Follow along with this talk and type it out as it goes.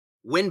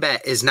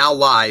WynnBET is now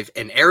live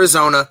in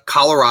Arizona,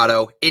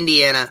 Colorado,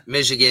 Indiana,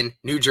 Michigan,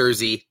 New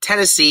Jersey,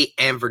 Tennessee,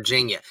 and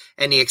Virginia.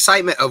 And the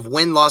excitement of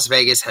Wynn Las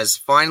Vegas has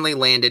finally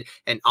landed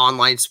in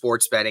online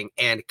sports betting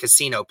and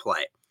casino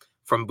play.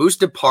 From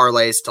boosted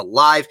parlays to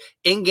live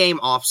in-game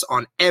offs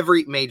on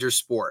every major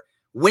sport,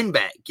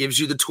 WynnBET gives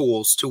you the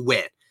tools to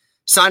win.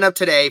 Sign up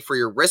today for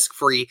your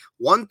risk-free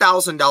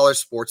 $1,000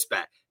 sports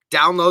bet.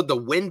 Download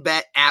the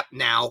WynnBET app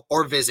now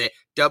or visit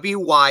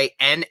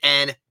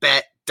WYNNBet.com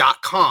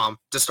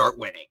to start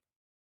winning.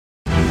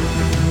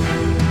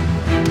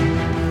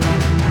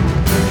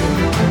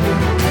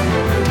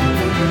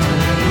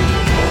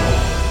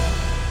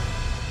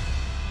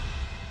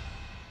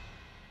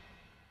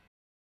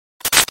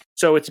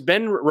 So it's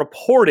been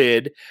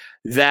reported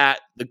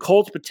that the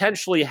Colts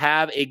potentially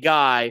have a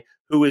guy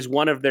who is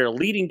one of their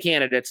leading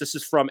candidates. This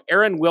is from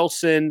Aaron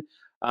Wilson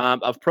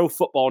of Pro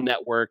Football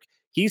Network.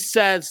 He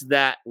says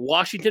that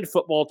Washington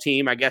football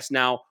team, I guess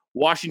now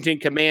Washington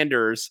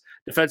Commanders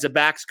defensive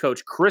backs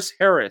coach Chris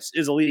Harris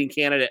is a leading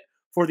candidate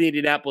for the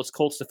Indianapolis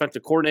Colts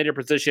defensive coordinator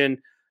position.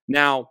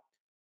 Now,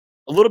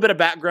 a little bit of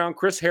background.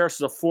 Chris Harris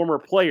is a former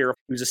player.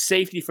 He was a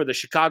safety for the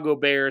Chicago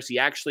Bears. He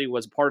actually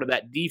was part of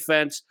that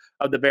defense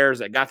of the Bears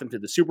that got them to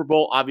the Super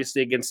Bowl,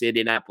 obviously against the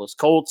Indianapolis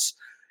Colts.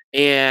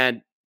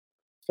 And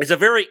it's a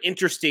very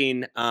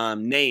interesting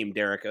name,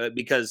 Derek,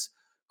 because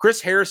Chris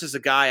Harris is a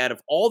guy out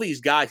of all these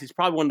guys, he's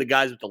probably one of the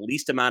guys with the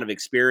least amount of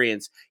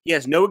experience. He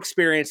has no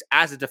experience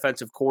as a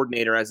defensive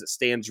coordinator as it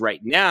stands right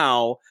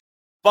now,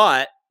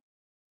 but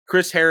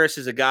Chris Harris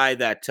is a guy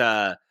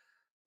that,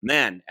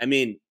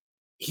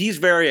 he's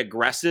very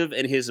aggressive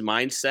in his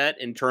mindset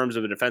in terms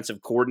of a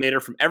defensive coordinator.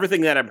 From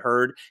everything that I've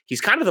heard,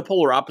 he's kind of the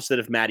polar opposite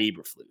of Matt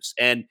Eberflus.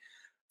 And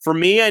for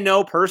me, I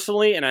know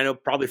personally, and I know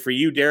probably for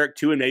you, Derek,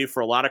 too, and maybe for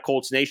a lot of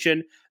Colts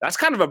Nation, that's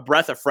kind of a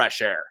breath of fresh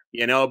air,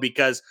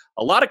 because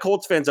a lot of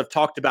Colts fans have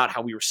talked about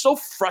how we were so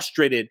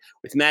frustrated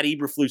with Matt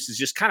Eberflus's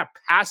just kind of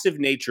passive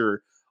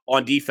nature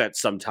on defense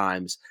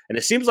sometimes. And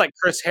it seems like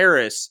Chris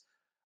Harris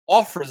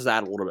offers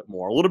that a little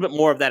bit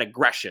more of that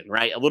aggression,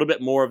 right? A little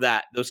bit more of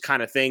that, those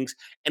kind of things.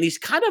 And he's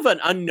kind of an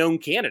unknown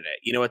candidate,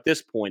 at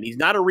this point. He's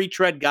not a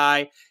retread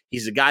guy.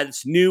 He's a guy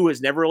that's new,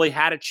 has never really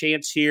had a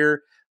chance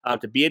here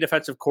to be a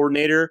defensive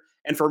coordinator.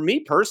 And for me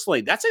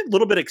personally, that's a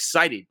little bit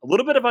exciting, a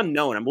little bit of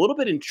unknown. I'm a little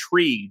bit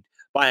intrigued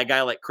by a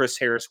guy like Chris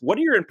Harris. What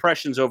are your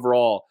impressions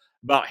overall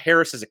about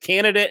Harris as a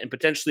candidate and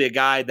potentially a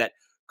guy that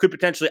could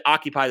potentially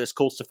occupy this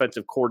Colts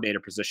defensive coordinator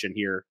position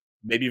here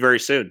maybe very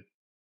soon?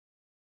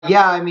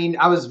 Yeah,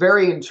 I was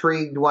very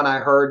intrigued when I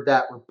heard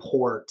that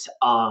report.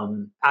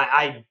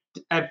 I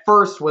at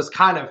first was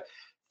kind of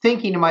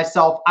thinking to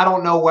myself, I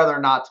don't know whether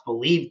or not to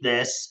believe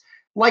this.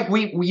 Like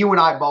you and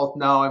I both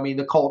know,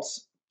 the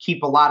Colts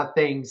keep a lot of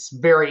things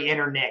very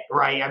internet,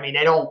 right?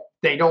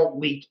 They don't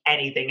leak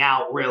anything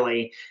out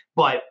really,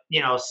 but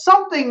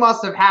something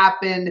must have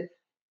happened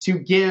to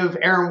give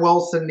Aaron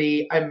Wilson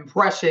the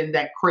impression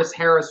that Chris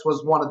Harris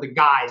was one of the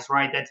guys,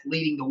 right, that's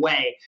leading the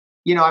way.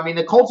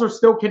 The Colts are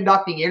still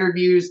conducting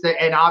interviews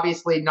and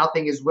obviously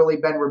nothing has really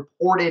been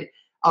reported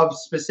of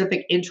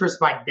specific interest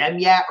by them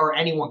yet or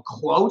anyone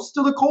close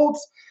to the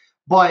Colts.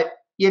 But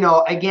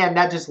again,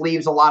 that just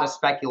leaves a lot of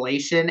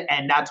speculation.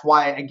 And that's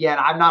why, again,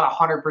 I'm not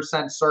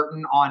 100%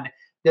 certain on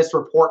this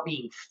report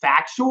being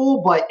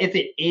factual. But if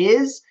it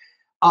is,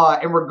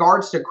 in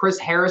regards to Chris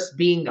Harris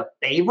being the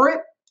favorite,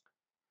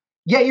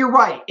 yeah, you're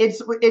right.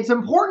 It's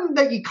important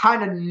that you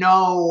kind of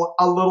know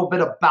a little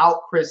bit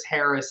about Chris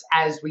Harris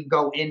as we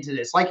go into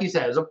this. Like you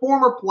said, as a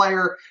former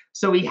player,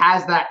 so he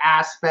has that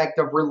aspect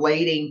of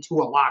relating to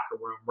a locker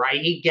room,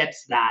 right? He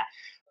gets that.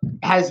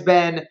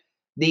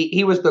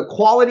 He was the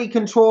quality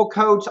control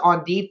coach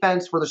on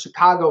defense for the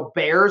Chicago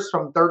Bears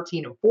from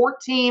 13 and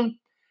 14.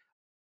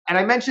 And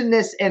I mentioned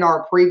this in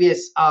our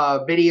previous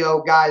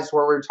video, guys,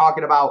 where we were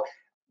talking about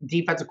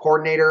defensive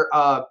coordinator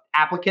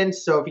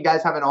applicants. So if you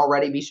guys haven't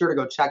already, be sure to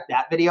go check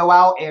that video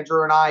out.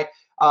 Andrew and I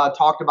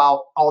talked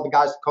about all the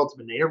guys the Colts have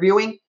been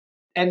interviewing.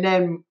 And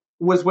then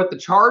was with the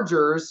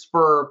Chargers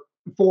for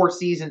 4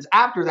 seasons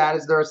after that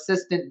as their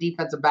assistant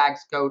defensive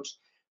backs coach.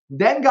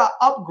 Then got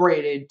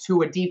upgraded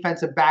to a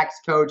defensive backs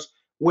coach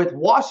with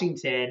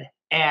Washington.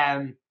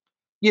 And,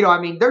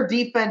 their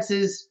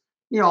defenses,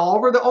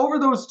 over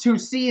those 2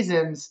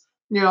 seasons,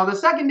 the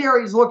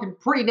secondary is looking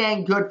pretty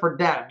dang good for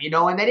them,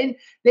 and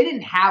they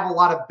didn't have a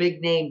lot of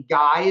big name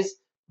guys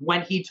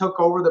when he took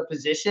over the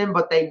position,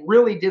 but they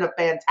really did a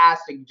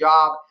fantastic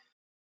job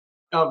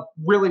of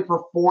really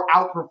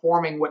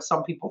outperforming what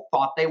some people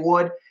thought they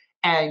would.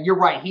 And you're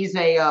right. He's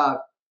got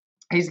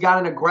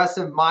an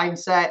aggressive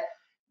mindset.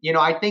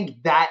 I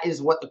think that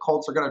is what the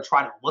Colts are going to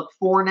try to look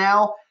for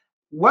now.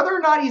 Whether or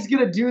not he's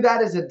going to do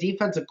that as a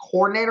defensive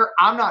coordinator,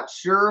 I'm not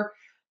sure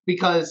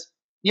because,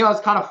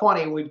 it's kind of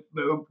funny.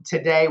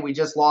 Today we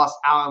just lost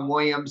Alan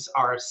Williams,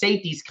 our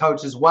safeties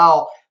coach as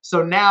well.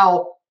 So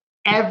now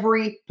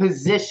every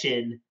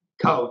position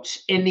coach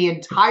in the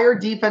entire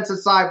defensive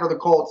side for the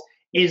Colts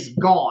is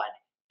gone.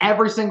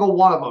 Every single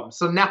one of them.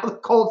 So now the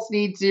Colts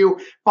need to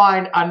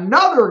find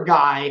another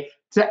guy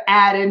to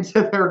add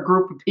into their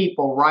group of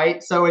people,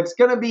 right? So it's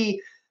going to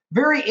be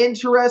very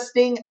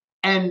interesting.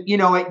 And,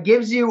 it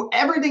gives you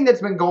everything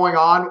that's been going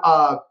on.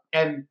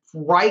 And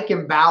Reich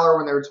and Balor,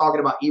 when they were talking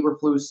about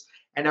Eberflus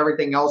and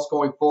everything else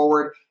going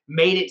forward,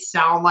 made it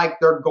sound like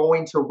they're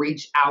going to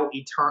reach out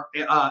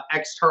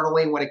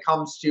externally when it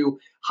comes to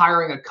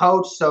hiring a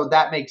coach. So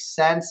that makes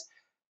sense.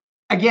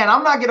 Again,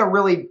 I'm not going to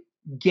really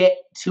get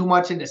too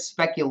much into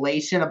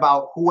speculation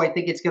about who I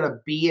think it's going to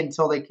be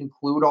until they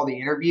conclude all the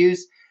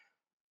interviews.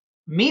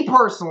 Me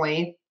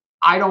personally,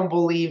 I don't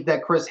believe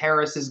that Chris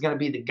Harris is going to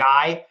be the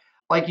guy.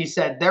 Like you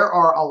said, there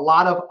are a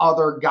lot of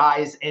other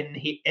guys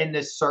in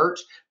this search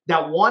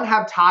that, one,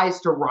 have ties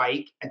to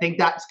Reich. I think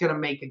that's going to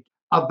make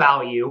a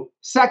value.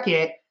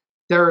 Second,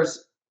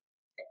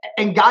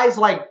 and guys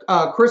like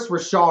Chris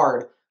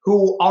Richard,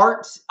 who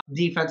aren't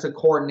defensive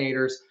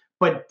coordinators,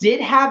 but did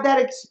have that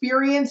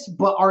experience,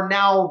 but are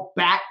now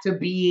back to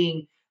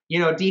being,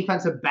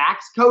 defensive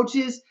backs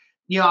coaches.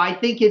 I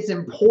think it's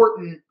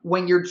important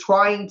when you're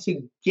trying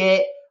to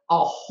get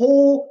a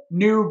whole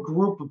new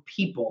group of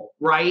people,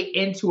 right,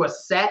 into a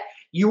set.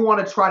 You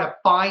want to try to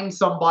find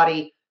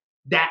somebody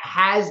that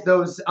has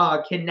those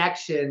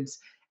connections.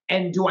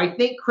 And do I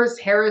think Chris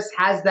Harris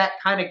has that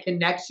kind of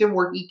connection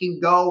where he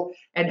can go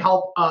and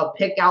help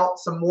pick out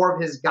some more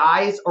of his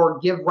guys or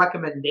give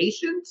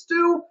recommendations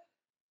to?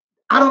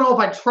 I don't know if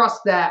I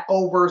trust that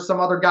over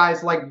some other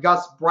guys like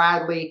Gus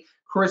Bradley,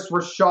 Chris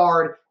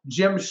Richard,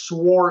 Jim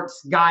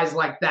Schwartz, guys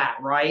like that,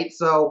 right?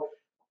 So,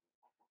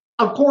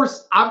 of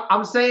course,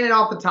 I'm saying it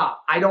off the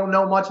top. I don't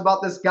know much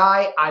about this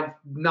guy. I'm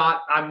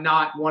not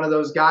one of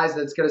those guys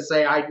that's going to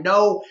say, I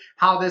know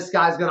how this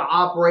guy's going to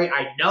operate.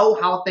 I know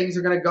how things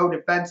are going to go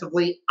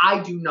defensively.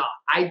 I do not.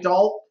 I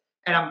don't.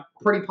 And I'm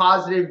pretty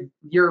positive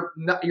you're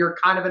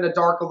kind of in the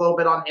dark a little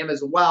bit on him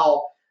as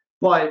well.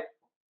 But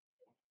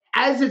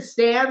as it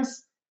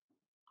stands,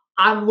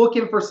 I'm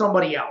looking for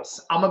somebody else.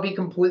 I'm going to be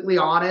completely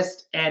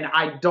honest, and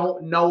I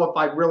don't know if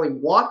I really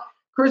want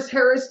Chris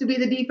Harris to be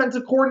the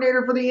defensive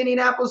coordinator for the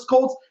Indianapolis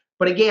Colts.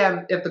 But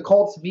again, if the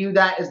Colts view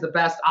that as the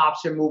best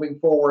option moving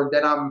forward,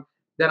 then I'm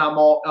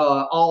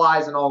all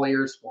eyes and all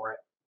ears for it.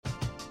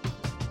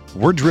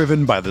 We're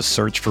driven by the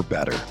search for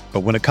better.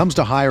 But when it comes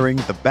to hiring,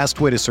 the best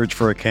way to search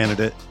for a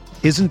candidate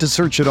isn't to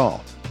search at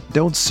all.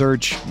 Don't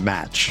search,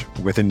 match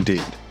with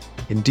Indeed.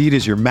 Indeed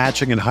is your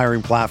matching and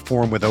hiring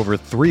platform with over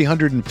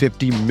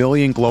 350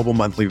 million global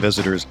monthly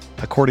visitors,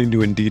 according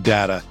to Indeed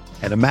data,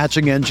 and a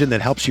matching engine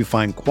that helps you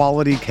find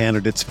quality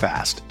candidates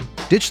fast.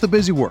 Ditch the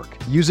busy work.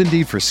 Use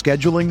Indeed for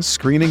scheduling,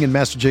 screening, and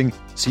messaging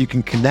so you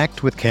can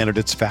connect with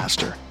candidates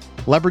faster.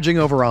 Leveraging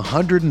over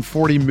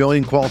 140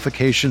 million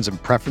qualifications and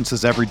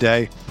preferences every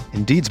day,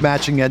 Indeed's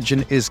matching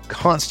engine is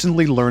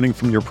constantly learning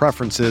from your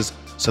preferences,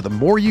 so the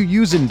more you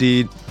use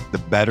Indeed, the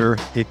better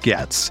it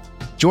gets.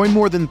 Join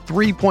more than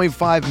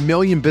 3.5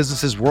 million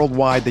businesses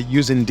worldwide that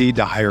use Indeed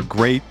to hire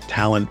great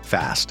talent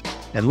fast.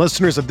 And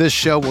listeners of this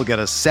show will get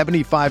a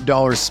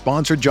 $75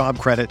 sponsored job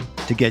credit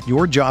to get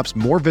your jobs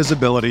more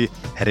visibility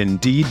at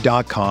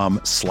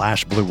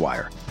Indeed.com/Blue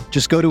Wire.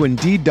 Just go to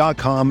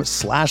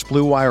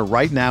Indeed.com/Blue Wire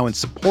right now and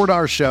support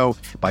our show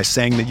by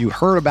saying that you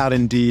heard about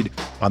Indeed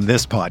on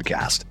this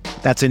podcast.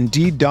 That's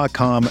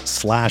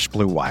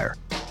Indeed.com/Blue Wire.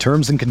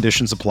 Terms and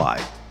conditions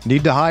apply.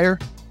 Need to hire?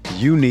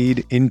 You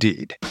need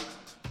Indeed.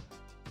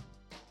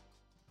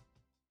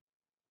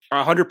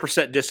 I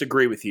 100%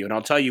 disagree with you, and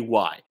I'll tell you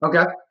why.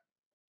 Okay.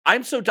 I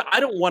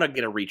don't want to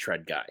get a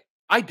retread guy.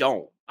 I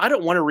don't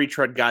want a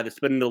retread guy that's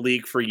been in the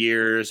league for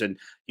years, and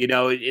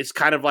it's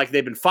kind of like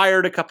they've been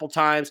fired a couple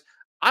times.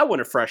 I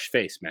want a fresh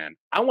face, man.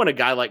 I want a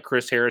guy like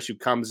Chris Harris who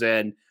comes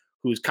in,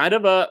 who's kind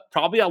of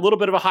probably a little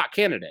bit of a hot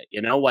candidate.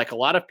 Like a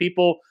lot of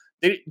people,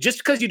 just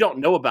because you don't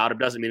know about him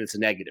doesn't mean it's a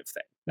negative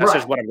thing. That's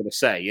just what I'm going to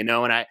say. And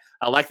I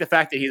like the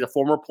fact that he's a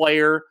former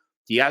player.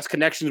 He has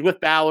connections with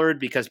Ballard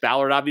because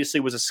Ballard obviously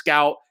was a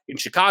scout in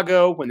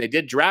Chicago when they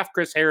did draft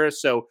Chris Harris.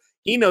 So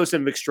he knows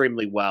him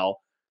extremely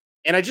well.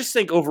 And I just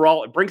think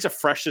overall it brings a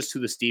freshness to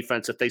this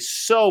defense that they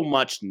so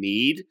much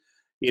need,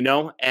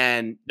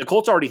 and the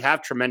Colts already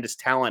have tremendous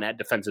talent at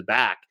defensive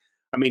back.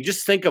 I mean,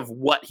 just think of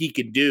what he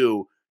could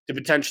do to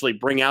potentially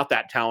bring out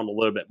that talent a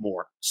little bit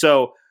more.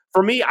 So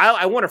for me,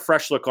 I want a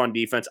fresh look on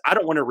defense. I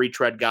don't want a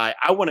retread guy.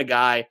 I want a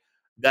guy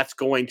that's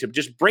going to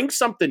just bring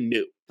something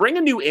new, bring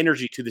a new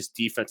energy to this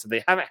defense that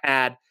they haven't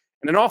had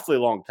in an awfully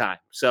long time.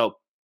 So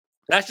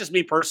that's just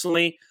me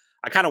personally.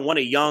 I kind of want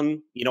a young,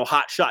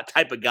 hot shot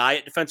type of guy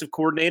at defensive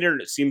coordinator.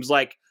 And it seems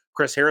like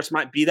Chris Harris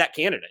might be that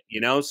candidate,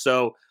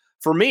 So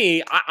for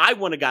me, I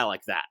want a guy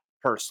like that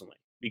personally,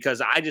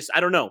 because I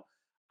don't know.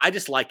 I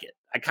just like it.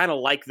 I kind of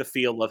like the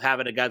feel of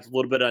having a guy that's a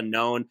little bit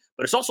unknown,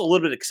 but it's also a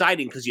little bit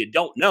exciting because you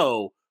don't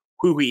know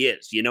who he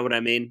is. You know what I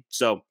mean?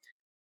 So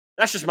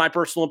that's just my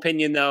personal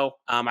opinion, though.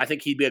 I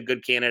think he'd be a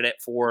good candidate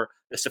for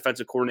this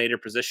defensive coordinator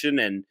position.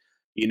 And,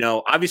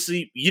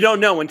 obviously you don't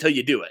know until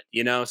you do it,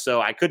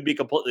 so I could be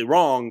completely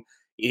wrong.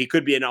 He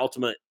could be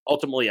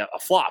ultimately a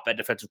flop at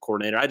defensive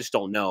coordinator. I just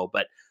don't know.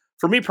 But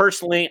for me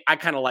personally, I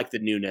kind of like the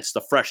newness,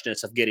 the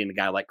freshness of getting a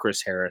guy like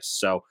Chris Harris.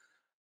 So,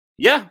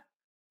 yeah.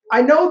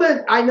 I know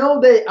that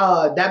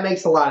that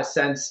makes a lot of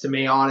sense to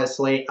me,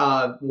 honestly,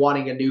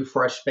 wanting a new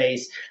fresh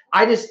face.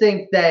 I just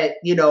think that,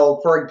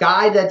 for a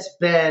guy that's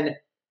been,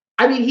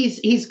 I mean,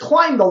 he's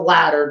climbed the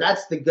ladder.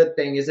 That's the good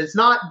thing, is it's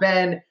not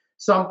been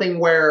something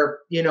where,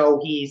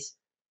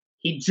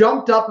 he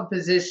jumped up a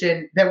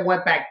position, then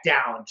went back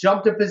down,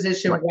 jumped a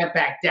position, went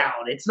back down.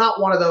 It's not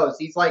one of those.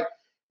 He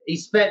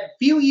spent a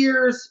few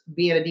years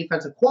being a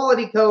defensive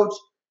quality coach,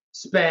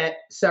 spent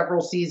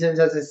several seasons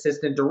as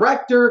assistant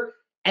director,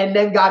 and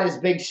then got his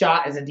big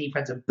shot as a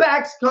defensive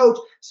backs coach.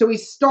 So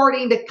he's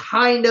starting to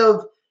kind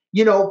of,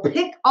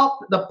 pick up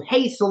the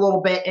pace a little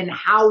bit in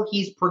how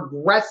he's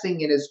progressing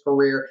in his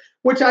career,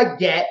 which I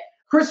get.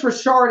 Chris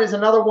Richard is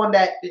another one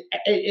that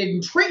it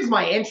intrigues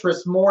my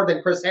interest more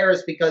than Chris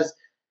Harris because,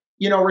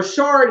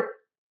 Richard,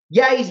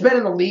 yeah, he's been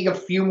in the league a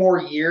few more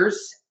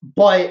years,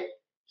 but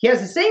he has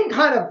the same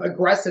kind of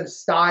aggressive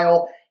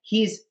style.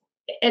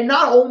 And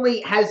not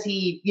only has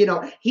he,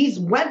 he's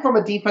went from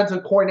a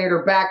defensive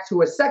coordinator back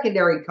to a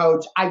secondary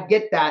coach. I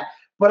get that.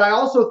 But I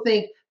also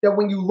think that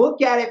when you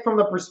look at it from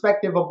the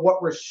perspective of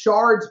what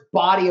Richard's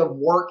body of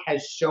work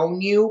has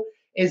shown you,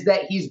 is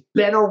that he's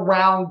been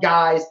around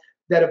guys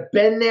that have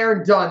been there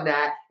and done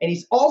that. And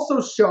he's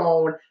also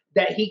shown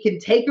that he can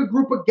take a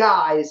group of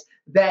guys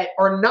that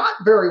are not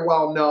very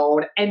well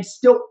known and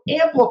still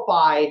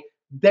amplify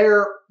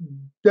their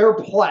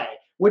play,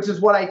 which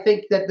is what I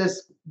think that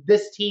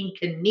this team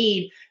can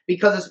need,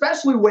 because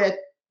especially with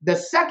the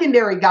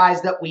secondary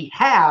guys that we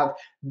have,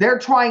 they're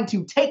trying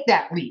to take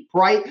that leap,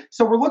 right?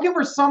 So we're looking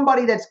for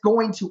somebody that's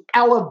going to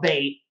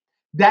elevate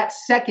that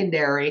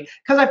secondary,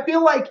 because I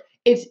feel like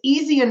it's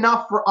easy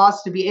enough for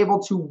us to be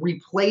able to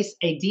replace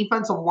a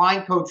defensive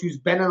line coach who's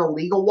been in the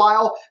league a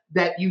while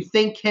that you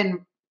think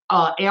can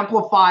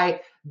amplify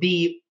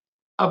the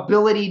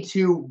ability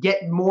to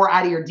get more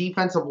out of your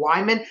defensive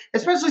linemen,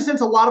 especially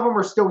since a lot of them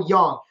are still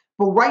young.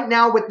 But right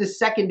now with the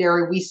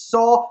secondary, we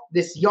saw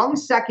this young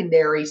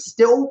secondary,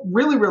 still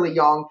really, really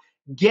young,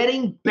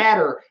 getting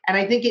better. And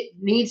I think it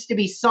needs to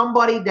be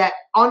somebody that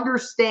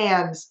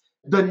understands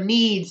the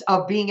needs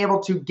of being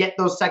able to get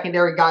those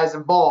secondary guys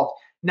involved.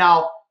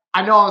 Now,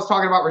 I know I was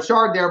talking about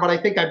Richard there, but I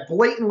think I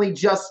blatantly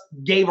just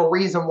gave a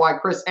reason why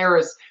Chris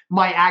Harris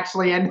might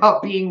actually end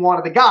up being one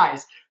of the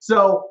guys.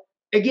 So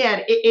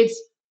again,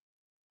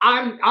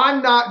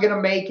 I'm not going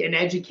to make an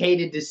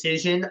educated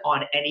decision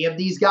on any of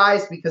these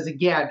guys because,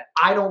 again,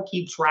 I don't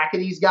keep track of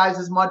these guys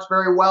as much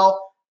very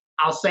well.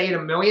 I'll say it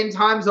a million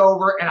times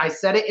over, and I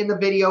said it in the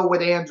video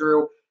with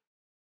Andrew.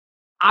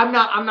 I'm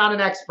not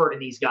an expert in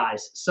these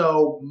guys.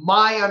 So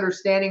my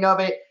understanding of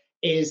it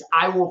is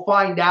I will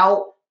find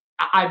out.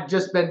 I've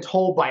just been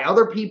told by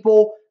other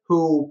people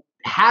who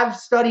have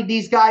studied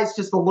these guys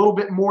just a little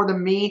bit more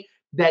than me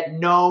that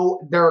know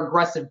their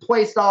aggressive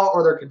play style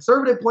or their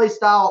conservative play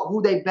style,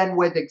 who they've been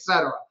with,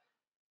 etc.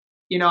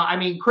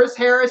 Chris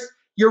Harris,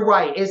 you're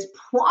right, is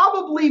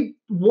probably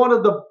one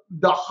of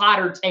the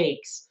hotter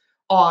takes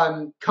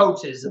on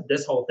coaches of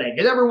this whole thing.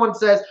 And everyone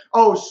says,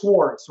 oh,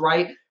 Schwartz,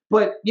 right?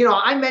 But,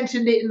 I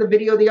mentioned it in the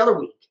video the other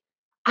week.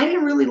 I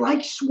didn't really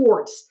like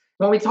Schwartz.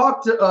 When we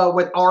talked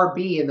with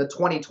RB in the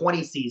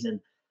 2020 season,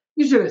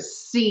 you should have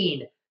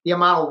seen the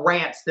amount of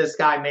rants this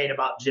guy made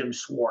about Jim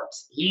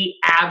Schwartz. He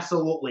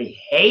absolutely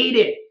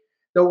hated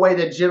the way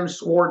that Jim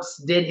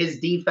Schwartz did his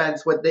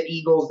defense with the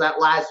Eagles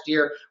that last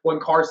year when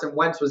Carson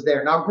Wentz was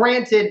there. Now,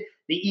 granted,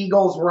 the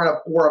Eagles were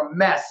a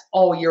mess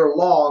all year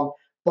long,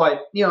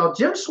 but,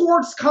 Jim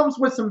Schwartz comes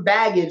with some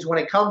baggage when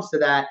it comes to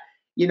that,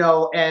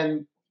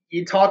 and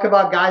you talk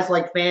about guys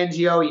like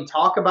Fangio, you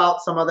talk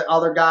about some of the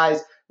other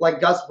guys like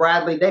Gus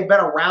Bradley. They've been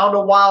around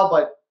a while,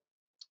 but,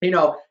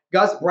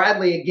 Gus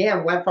Bradley,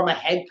 again, went from a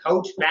head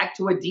coach back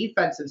to a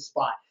defensive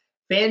spot.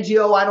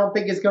 Fangio, I don't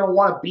think is going to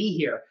want to be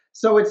here.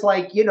 So it's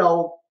like,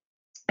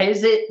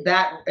 is it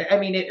that –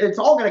 it's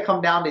all going to come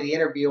down to the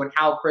interview and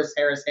how Chris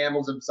Harris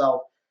handles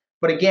himself.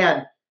 But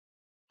again,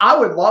 I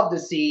would love to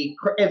see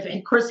 –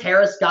 if Chris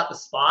Harris got the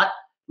spot,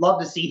 love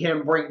to see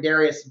him bring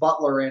Darius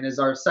Butler in as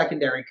our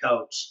secondary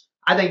coach.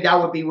 I think that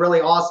would be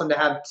really awesome to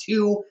have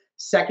two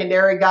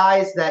secondary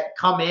guys that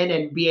come in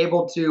and be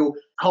able to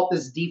help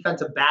this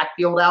defensive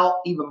backfield out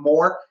even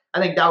more.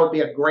 I think that would be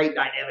a great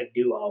dynamic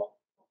duo.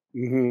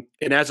 Mm-hmm.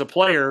 And as a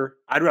player,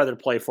 I'd rather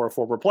play for a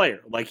former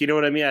player. Like, you know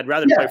what I mean? I'd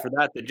rather play for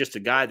that than just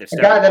a guy that's a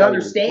guy that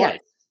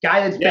understands,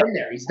 guy that's been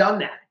there. He's done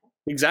that.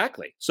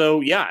 Exactly.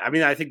 So, yeah,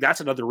 I think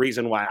that's another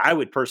reason why I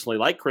would personally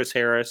like Chris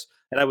Harris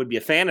and I would be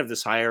a fan of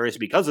this hire is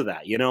because of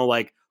that.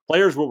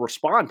 Players will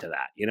respond to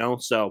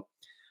that, So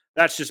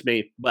that's just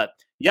me. But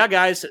yeah,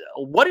 guys,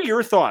 what are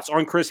your thoughts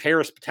on Chris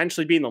Harris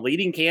potentially being the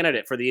leading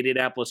candidate for the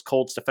Indianapolis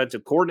Colts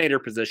defensive coordinator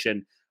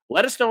position?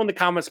 Let us know in the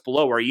comments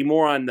below. Are you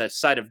more on the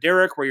side of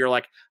Derek where you're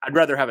like, I'd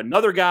rather have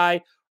another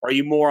guy? Or are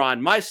you more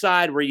on my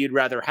side where you'd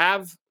rather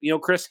have,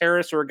 Chris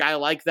Harris or a guy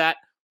like that?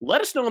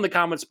 Let us know in the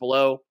comments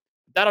below.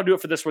 That'll do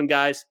it for this one,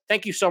 guys.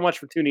 Thank you so much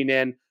for tuning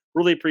in.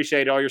 Really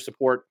appreciate all your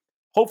support.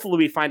 Hopefully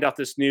we find out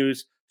this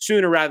news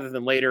sooner rather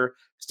than later.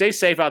 Stay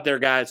safe out there,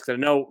 guys, because I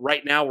know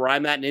right now where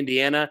I'm at in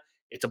Indiana,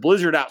 it's a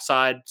blizzard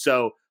outside.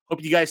 So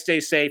Hope you guys stay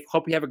safe.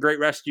 Hope you have a great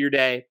rest of your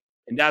day.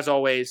 And as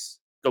always,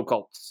 go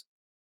Colts.